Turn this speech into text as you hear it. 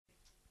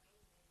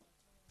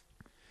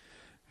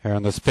Here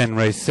on the spin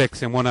race,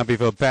 6 in 1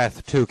 Abbeyville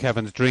Beth, 2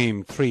 Kevin's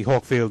Dream, 3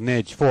 HAWKFIELD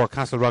Nidge, 4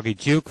 CASTLEROGGY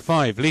Duke,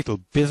 5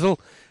 Lethal Bizzle,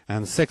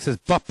 and 6 is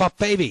BOP BOP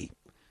Baby.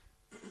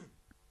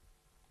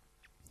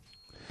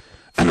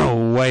 And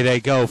away they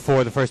go.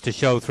 4 the first to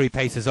show, 3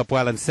 paces up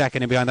well and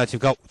second, and behind that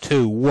you've got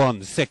 2,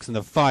 1, 6 and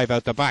the 5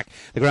 out the back.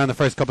 The ground the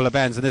first couple of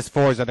bends, and this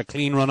 4's at a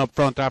clean run up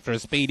front after a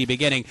speedy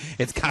beginning.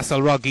 It's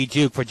CASTLEROGGY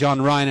Duke for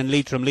John Ryan, and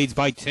Leitrim leads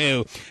by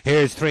 2.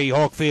 Here's 3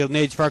 HAWKFIELD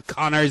Nidge for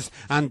Connors,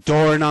 and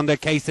Doran on the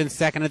case in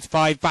second. It's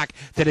 5 back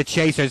to the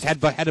chasers,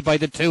 headed by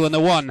the 2 and the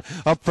 1.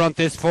 Up front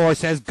this 4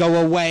 says go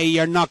away,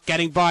 you're not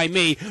getting by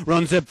me.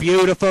 Runs a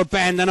beautiful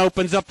bend and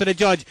opens up to the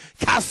judge.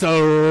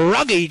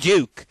 CASTLEROGGY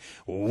Duke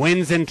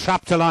wins in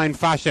trap to line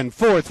fashion.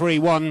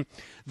 4-3-1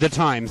 the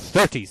time,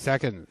 30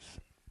 seconds.